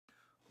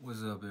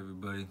What's up,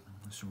 everybody?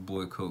 It's your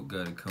boy Coke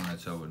Gotti coming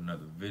at y'all with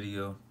another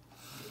video.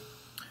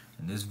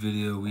 In this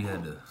video,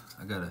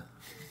 I gotta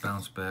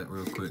bounce back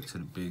real quick to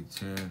the Big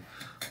Ten.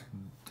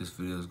 This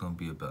video is gonna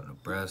be about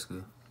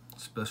Nebraska.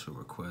 Special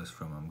request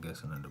from, I'm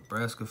guessing, a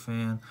Nebraska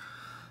fan.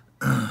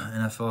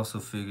 And I've also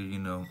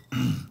figured,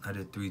 I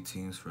did 3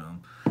 teams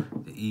from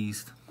the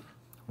East.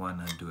 Why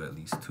not do at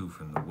least 2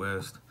 from the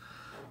West?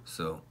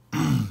 So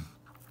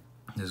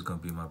this is gonna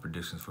be my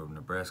predictions for the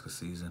Nebraska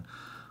season.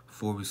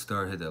 Before we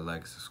start, hit that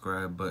like and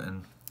subscribe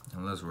button,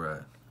 and let's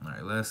ride. All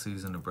right, last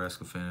season,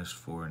 Nebraska finished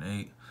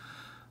 4-8.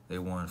 They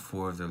won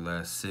 4 of their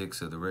last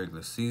 6 of the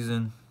regular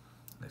season.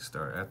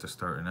 After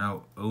starting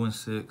out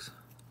 0-6.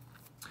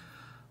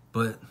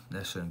 But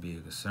that shouldn't be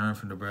a concern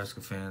for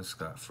Nebraska fans.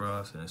 Scott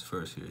Frost, in his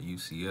first year at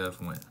UCF,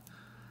 went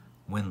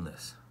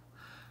winless.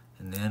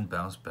 And then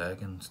bounced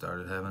back and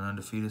started having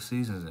undefeated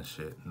seasons and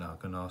shit,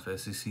 knocking off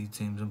SEC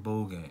teams in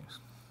bowl games.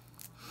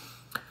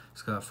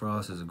 Scott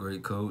Frost is a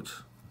great coach.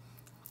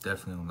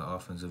 Definitely on the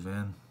offensive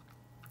end.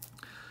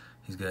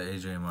 He's got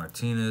Adrian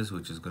Martinez,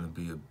 which is going to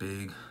be a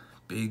big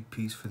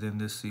piece for them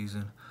this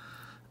season.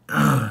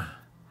 They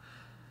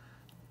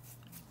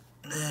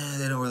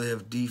don't really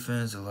have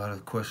defense. A lot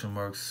of question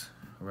marks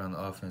around the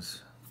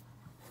offense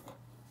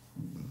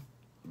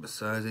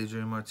besides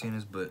Adrian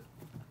Martinez, but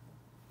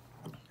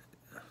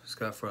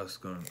Scott Frost is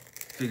going to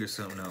figure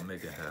something out and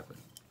make it happen.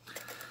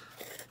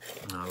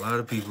 Now, a lot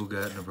of people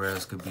got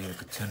Nebraska being a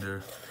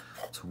contender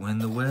to win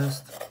the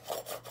West.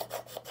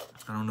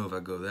 I don't know if I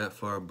go that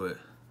far, but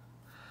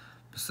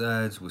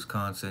besides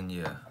Wisconsin,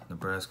 yeah,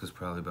 Nebraska's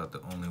probably about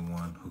the only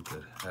one who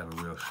could have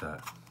a real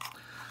shot.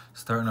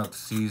 Starting off the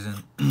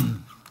season,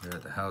 they're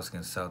at the house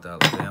against South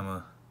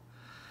Alabama.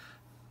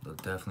 They'll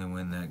definitely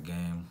win that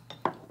game.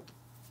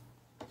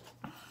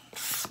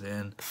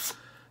 Then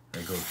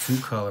they go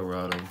to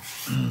Colorado.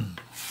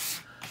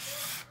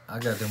 I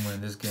got them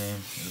winning this game.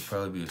 It'll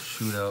probably be a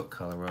shootout.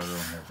 Colorado don't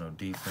have no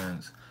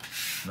defense.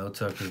 Mel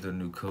Tucker's their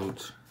new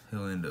coach.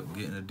 He'll end up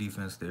getting a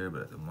defense there,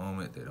 but at the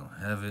moment, they don't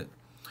have it.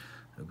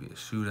 It'll be a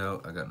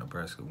shootout. I got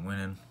Nebraska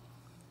winning.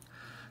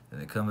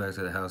 Then they come back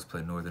to the house,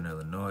 play Northern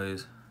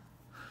Illinois,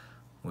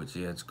 which,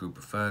 yeah, it's a group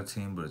of 5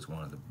 team, but it's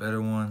one of the better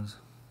ones.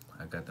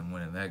 I got them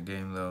winning that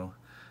game, though.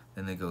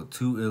 Then they go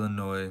to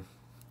Illinois.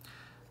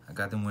 I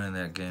got them winning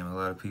that game. A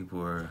lot of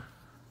people are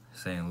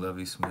saying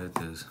Lovie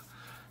Smith is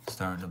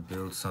starting to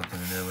build something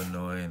in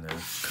Illinois, and they're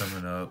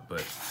coming up,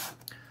 but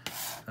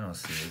I don't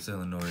see it. It's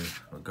Illinois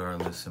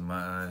regardless in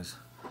my eyes.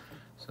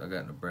 So I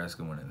got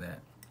Nebraska winning that.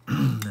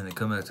 Then they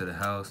come back to the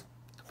house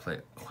to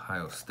play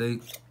Ohio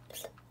State.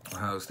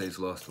 Ohio State's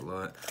lost a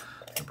lot.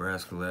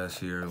 Nebraska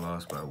last year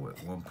lost by,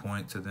 1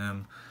 point to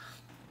them.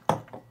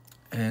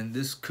 And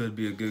this could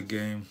be a good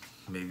game,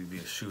 maybe be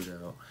a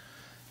shootout.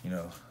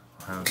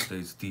 Ohio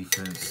State's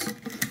defense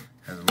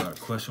has a lot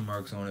of question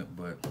marks on it,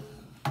 but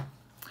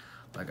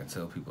like I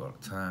tell people all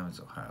the time, it's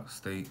Ohio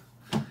State.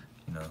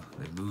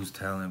 They lose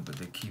talent, but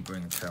they keep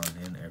bringing talent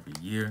in every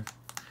year.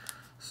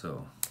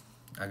 So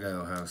I got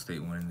Ohio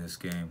State winning this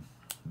game.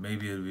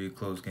 Maybe it'll be a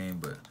close game,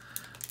 but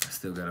I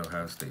still got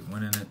Ohio State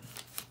winning it.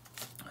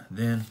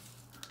 Then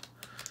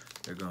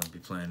they're going to be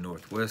playing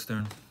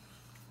Northwestern,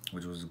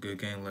 which was a good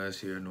game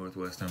last year.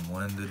 Northwestern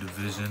won the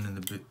division in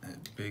the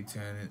Big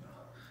Ten.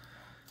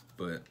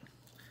 But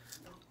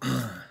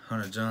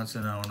Hunter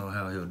Johnson, I don't know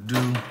how he'll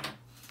do.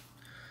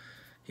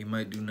 He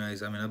might do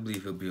nice. I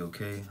believe he'll be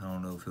okay. I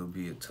don't know if he'll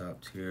be a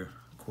top-tier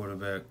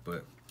quarterback,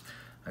 but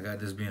I got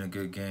this being a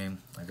good game.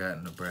 I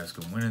got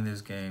Nebraska winning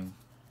this game.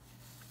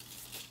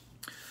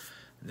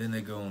 Then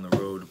they go on the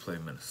road to play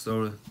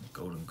Minnesota,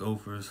 Golden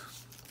Gophers.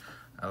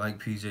 I like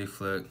PJ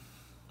Fleck.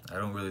 I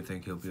don't really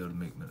think he'll be able to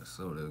make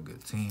Minnesota a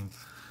good team.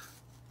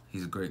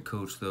 He's a great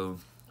coach, though,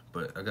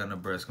 but I got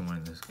Nebraska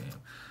winning this game.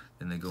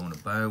 Then they go on a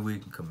bye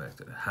week and come back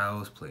to the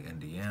house, play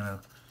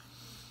Indiana.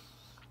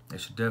 They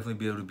should definitely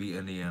be able to beat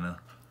Indiana.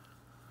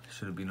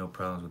 Shouldn't be no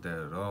problems with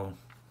that at all.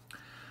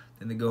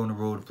 Then they go on the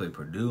road to play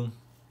Purdue.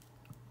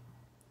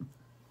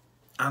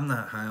 I'm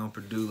not high on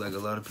Purdue like a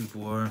lot of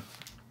people are.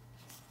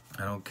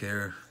 I don't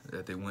care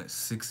that they went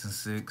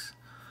 6-6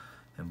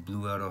 and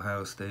blew out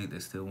Ohio State. They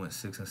still went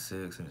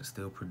 6-6, and it's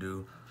still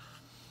Purdue.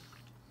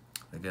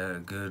 They got a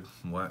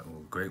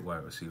great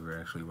wide receiver,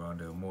 actually,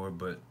 Rondale Moore,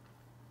 but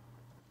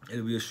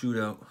it'll be a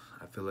shootout.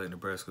 I feel like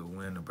Nebraska will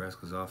win.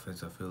 Nebraska's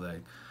offense, I feel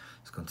like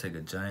it's going to take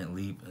a giant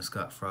leap in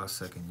Scott Frost's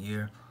second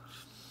year.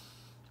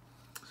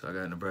 So I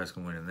got Nebraska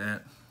winning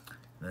that.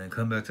 And then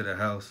come back to the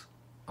house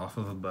off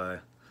of a bye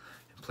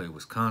and play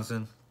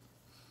Wisconsin.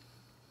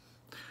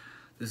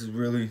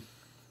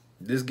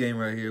 This game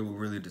right here will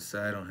really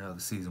decide on how the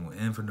season will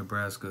end for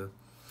Nebraska.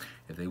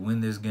 If they win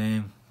this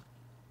game,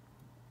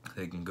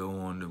 they can go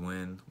on to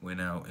win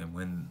out and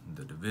win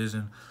the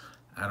division.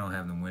 I don't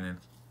have them winning.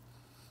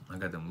 I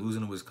got them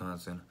losing to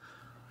Wisconsin.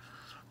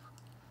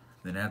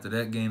 Then after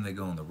that game, they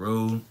go on the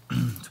road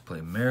to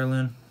play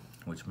Maryland,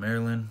 which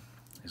Maryland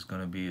is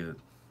going to be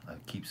I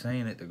keep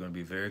saying it, they're going to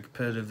be very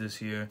competitive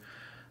this year.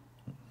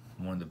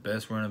 One of the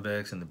best running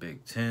backs in the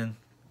Big Ten.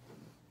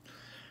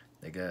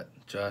 They got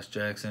Josh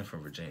Jackson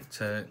from Virginia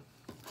Tech.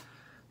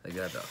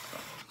 the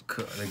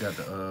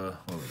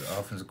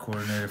offensive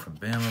coordinator from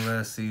Bama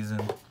last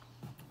season,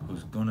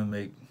 who's gonna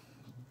make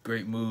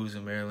great moves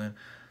in Maryland.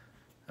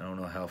 I don't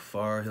know how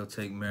far he'll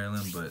take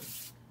Maryland, but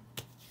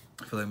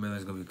I feel like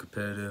Maryland's gonna be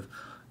competitive.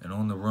 And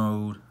on the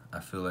road, I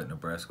feel like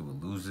Nebraska will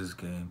lose this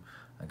game.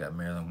 I got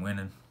Maryland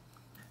winning.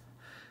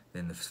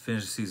 Then to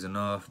finish the season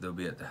off, they'll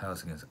be at the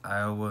house against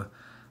Iowa.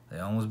 They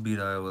almost beat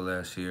Iowa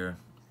last year.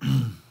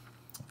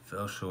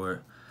 Fell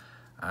short.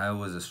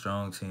 Iowa's a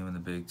strong team in the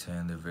Big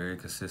Ten. They're very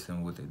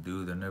consistent with what they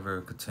do. They're never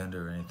a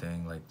contender or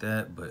anything like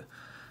that, but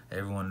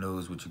everyone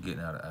knows what you're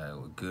getting out of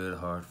Iowa. Good,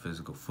 hard,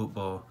 physical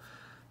football.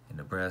 And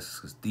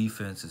Nebraska's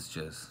defense is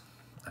just,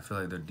 I feel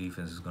like their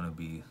defense is going to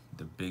be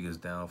the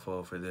biggest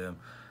downfall for them.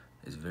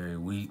 It's very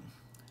weak,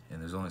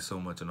 and there's only so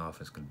much an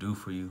offense can do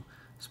for you,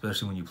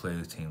 especially when you play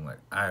a team like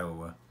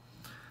Iowa,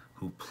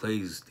 who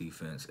plays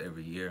defense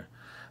every year.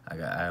 I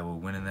got Iowa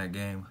winning that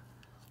game.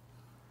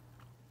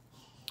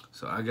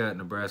 So I got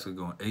Nebraska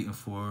going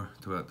 8-4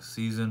 throughout the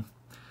season.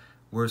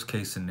 Worst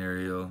case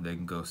scenario, they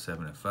can go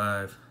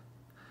 7-5.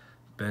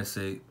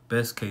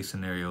 Best case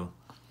scenario,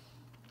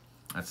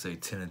 I'd say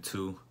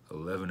 10-2,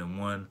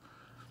 11-1,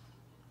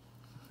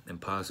 and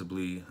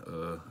possibly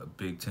a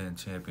Big Ten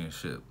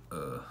championship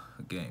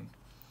game.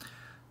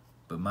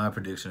 But my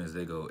prediction is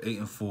they go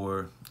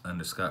 8-4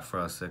 under Scott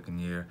Frost's second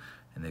year,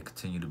 and they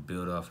continue to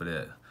build off of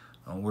that.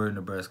 Don't worry,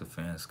 Nebraska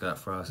fans. Scott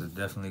Frost is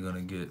definitely going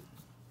to get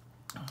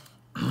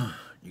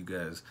you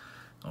guys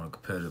on a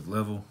competitive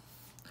level.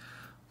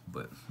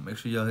 But make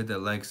sure y'all hit that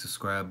like,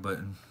 subscribe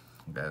button.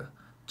 Got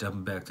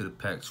jumping back to the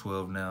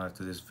Pac-12 now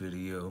after this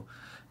video,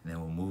 and then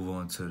we'll move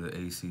on to the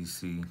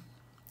ACC.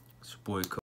 It's your boy,